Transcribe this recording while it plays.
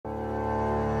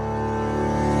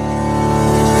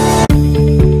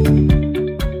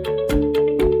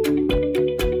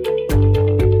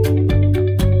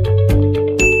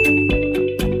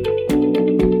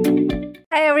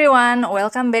everyone,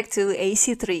 welcome back to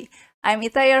AC3. I'm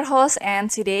Ita, your host, and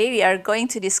today we are going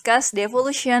to discuss the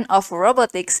evolution of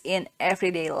robotics in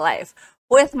everyday life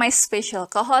with my special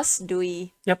co-host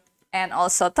Dewey Yep. and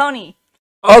also Tony.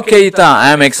 Okay, Ita,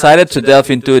 I'm excited to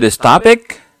delve into this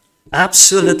topic.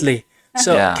 Absolutely.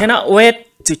 So Yeah. cannot wait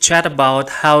to chat about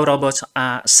how robots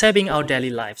are shaping our daily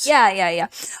lives. Yeah.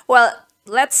 Well,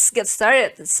 let's get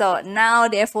started. So now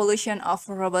the evolution of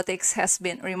robotics has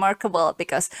been remarkable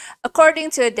because according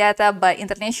to data by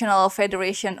International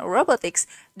Federation Robotics,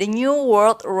 the New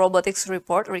World Robotics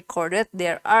Report recorded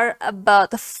there are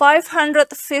about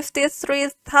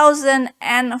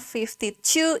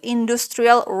 553,052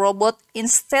 industrial robot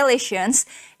installations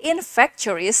in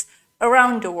factories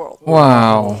around the world.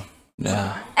 Wow.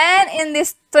 Yeah. And in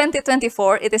this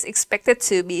 2024, it is expected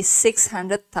to be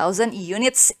 600,000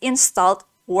 units installed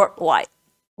worldwide.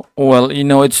 Well,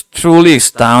 it's truly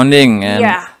astounding, and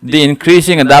Yeah. the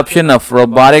increasing adoption of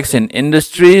robotics in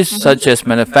industries such as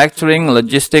manufacturing,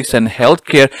 logistics, and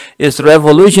healthcare is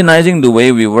revolutionizing the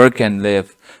way we work and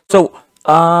live. So,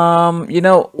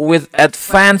 with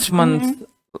advancements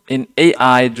in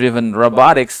AI-driven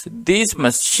robotics, these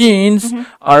machines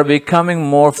are becoming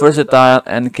more versatile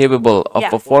and capable of Yeah.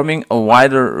 performing a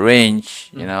wider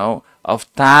range, of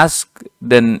tasks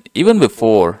than even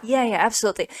before. Yeah,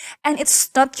 absolutely. And it's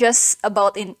not just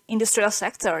about in industrial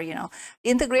sector. The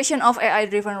integration of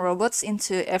AI-driven robots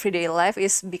into everyday life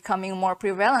is becoming more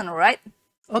prevalent, right?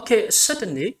 Okay,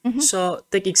 certainly. So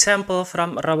take example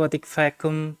from robotic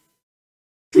vacuum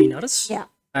cleaners Yeah.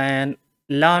 and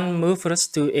lawn movers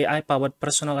to AI-powered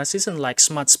personal assistant like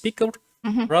smart speaker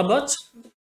robots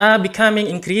are becoming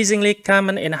increasingly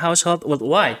common in households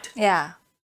worldwide. Yeah.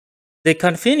 The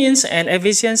convenience and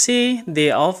efficiency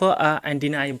they offer are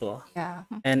undeniable. Yeah.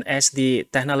 And as the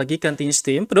technology continues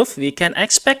to improve, we can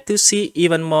expect to see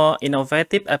even more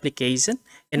innovative application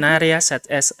in areas such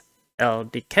as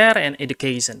elder care and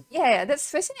education. Yeah, that's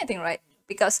fascinating, right?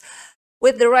 Because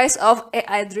with the rise of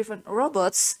AI-driven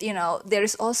robots, there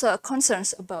is also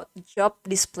concerns about job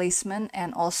displacement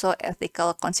and also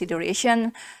ethical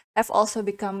consideration have also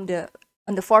become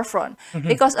on the forefront.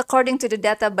 Because according to the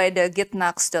data by the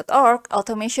gitnox.org,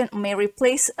 automation may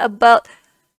replace about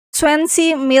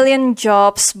 20 million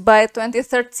jobs by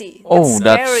 2030. Oh,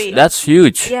 that's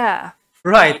huge. Yeah.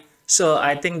 Right. So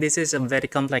I think this is a very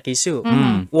complex issue.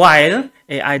 While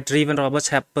AI-driven robots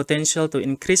have potential to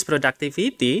increase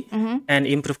productivity and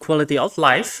improve quality of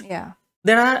life, Yeah.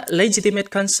 there are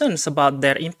legitimate concerns about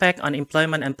their impact on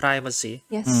employment and privacy.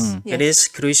 Yes. It is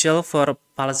crucial for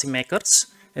policymakers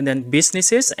and then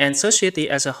businesses and society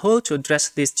as a whole to address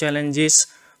these challenges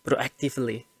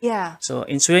proactively. Yeah. So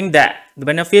ensuring that the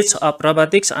benefits of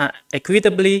robotics are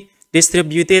equitably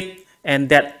distributed and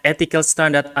that ethical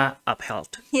standards are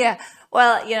upheld. Yeah.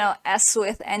 Well, as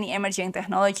with any emerging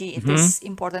technology, it is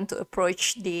important to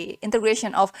approach the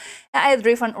integration of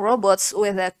AI-driven robots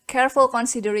with a careful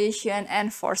consideration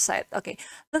and foresight. Okay,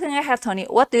 looking ahead, Tony,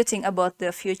 what do you think about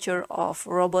the future of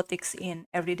robotics in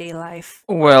everyday life?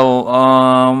 Well,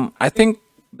 I think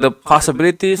the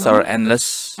possibilities are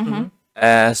endless.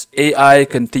 As AI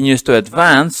continues to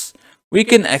advance, we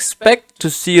can expect to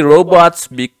see robots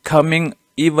becoming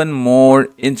even more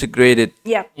integrated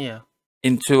Yeah. Yeah.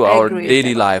 into I our agree with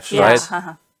daily that. lives, Yeah. right?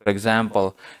 For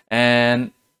example,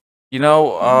 and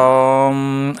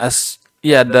as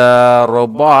the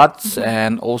robots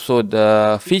and also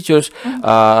the features,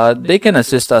 they can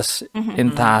assist us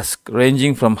in tasks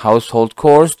ranging from household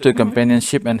chores to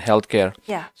companionship and healthcare.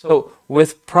 Yeah. So,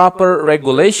 with proper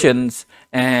regulations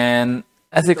and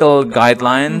ethical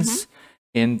guidelines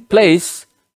in place,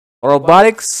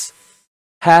 robotics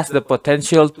has the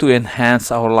potential to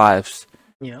enhance our lives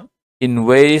Yeah. in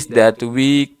ways that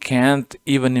we can't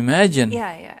even imagine.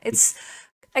 Yeah. It's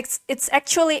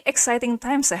actually exciting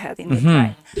times ahead in it,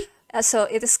 right? So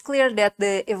it is clear that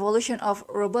the evolution of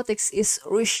robotics is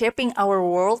reshaping our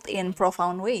world in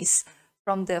profound ways.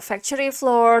 From the factory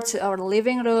floor to our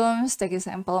living rooms, take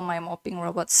example, my mopping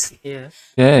robots. Yeah.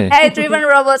 Okay. AI-driven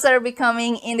robots are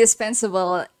becoming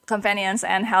indispensable companions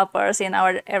and helpers in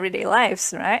our everyday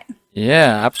lives, right?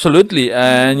 Yeah, absolutely.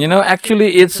 And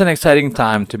actually, it's an exciting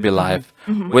time to be alive,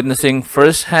 witnessing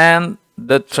firsthand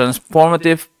the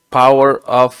transformative power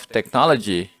of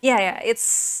technology. Yeah.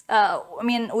 It's,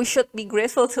 we should be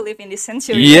grateful to live in this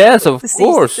century. Yes, of to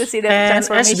course. to see the And as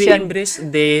we transformation. embrace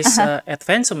this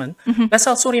advancement, let's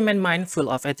also remain mindful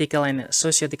of ethical and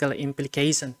societal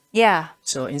implications. Yeah.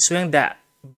 So ensuring that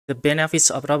the benefits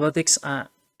of robotics are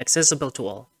accessible to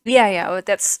all. Yeah, well,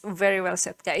 that's very well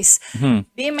said, guys.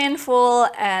 Be mindful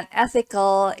and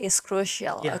ethical is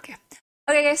crucial. Yeah. Okay.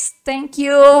 Okay, guys, thank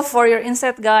you for your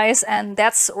insight, guys. And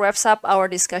that's wraps up our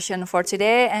discussion for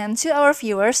today. And to our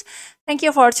viewers, thank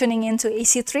you for tuning in to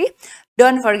AC3.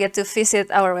 Don't forget to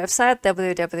visit our website,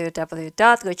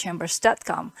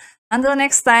 www.gochambers.com. Until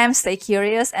next time, stay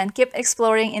curious and keep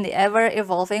exploring in the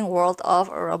ever-evolving world of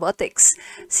robotics.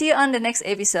 See you on the next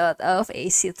episode of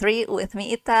AC3 with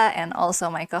me, Ita, and also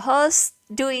my co-hosts,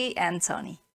 Dewey and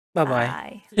Tony. Bye-bye.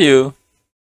 Bye. See you.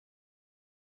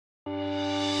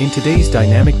 In today's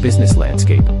dynamic business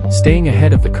landscape, staying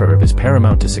ahead of the curve is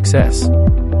paramount to success.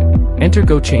 Enter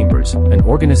Go Chambers, an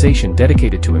organization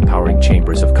dedicated to empowering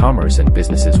chambers of commerce and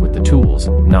businesses with the tools,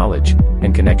 knowledge,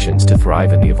 and connections to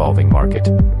thrive in the evolving market.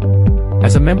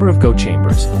 As a member of Go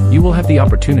Chambers, you will have the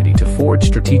opportunity to forge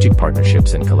strategic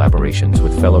partnerships and collaborations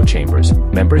with fellow chambers,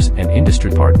 members, and industry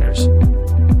partners.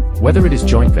 Whether it is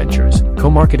joint ventures,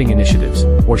 co-marketing initiatives,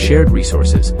 or shared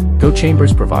resources, Go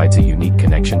Chambers provides a unique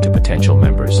connection to potential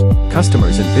members,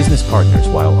 customers, and business partners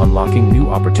while unlocking new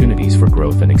opportunities for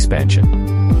growth and expansion.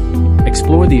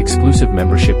 Explore the exclusive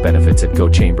membership benefits at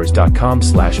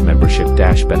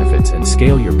gochambers.com/membership-benefits and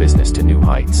scale your business to new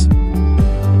heights.